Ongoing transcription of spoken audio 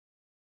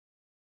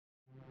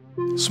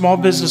Small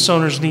business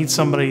owners need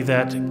somebody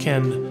that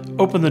can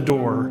open the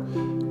door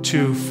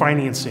to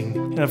financing.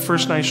 And at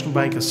First National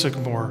Bank of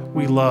Sycamore,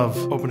 we love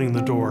opening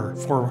the door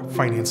for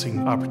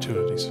financing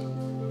opportunities.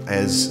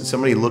 As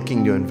somebody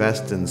looking to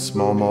invest in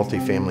small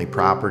multifamily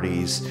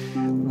properties,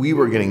 we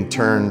were getting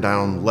turned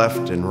down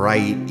left and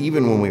right,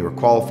 even when we were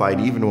qualified,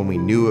 even when we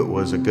knew it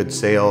was a good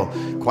sale.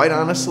 Quite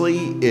honestly,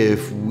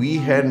 if we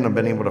hadn't have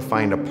been able to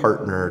find a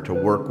partner to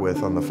work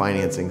with on the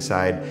financing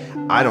side,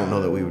 I don't know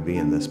that we would be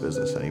in this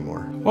business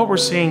anymore. What we're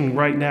seeing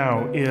right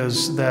now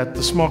is that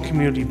the small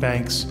community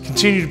banks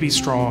continue to be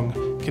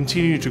strong,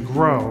 continue to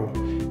grow,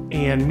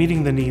 and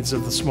meeting the needs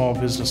of the small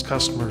business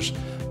customers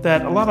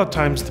that a lot of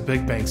times the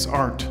big banks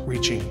aren't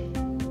reaching.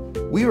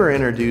 We were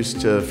introduced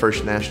to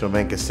First National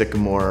Bank of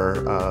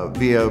Sycamore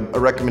via a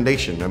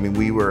recommendation. I mean,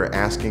 we were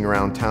asking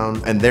around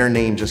town, and their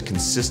name just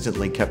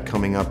consistently kept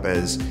coming up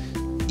as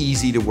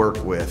easy to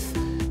work with,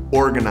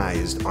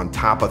 organized, on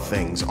top of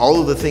things. All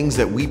of the things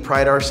that we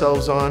pride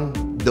ourselves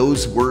on,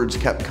 those words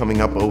kept coming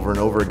up over and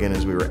over again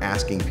as we were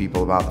asking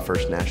people about the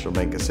First National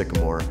Bank of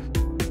Sycamore.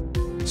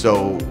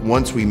 So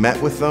once we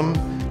met with them,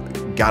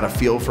 got a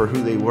feel for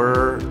who they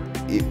were,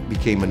 it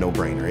became a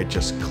no-brainer. It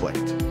just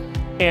clicked.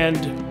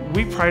 And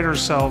we pride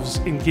ourselves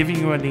in giving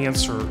you an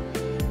answer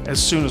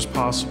as soon as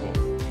possible,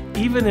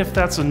 even if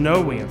that's a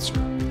no answer.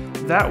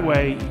 That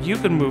way you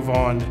can move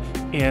on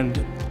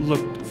and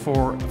look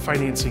for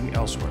financing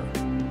elsewhere.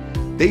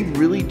 They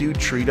really do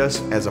treat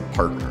us as a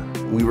partner.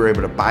 We were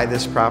able to buy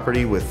this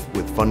property with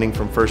funding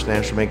from First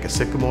National Bank of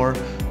Sycamore.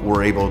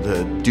 We're able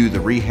to do the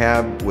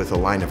rehab with a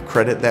line of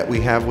credit that we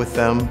have with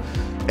them.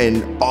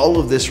 And all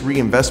of this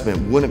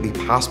reinvestment wouldn't be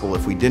possible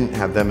if we didn't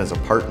have them as a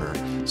partner.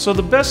 So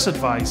the best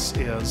advice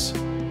is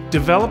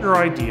develop your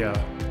idea,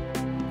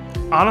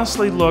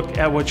 honestly look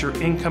at what your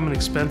income and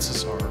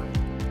expenses are,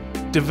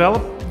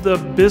 develop the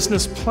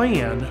business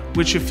plan,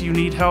 which if you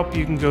need help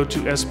you can go to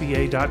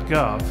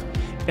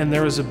sba.gov and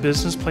there is a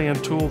business plan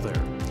tool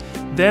there.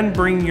 Then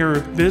bring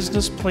your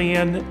business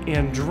plan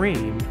and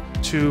dream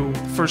to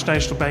First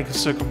National Bank of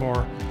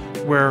Sycamore,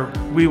 where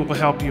we will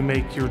help you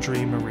make your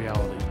dream a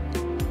reality.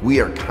 We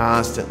are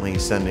constantly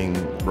sending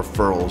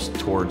referrals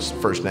towards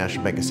First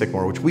National Bank of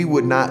Sycamore, which we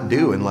would not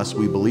do unless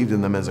we believed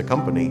in them as a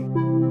company.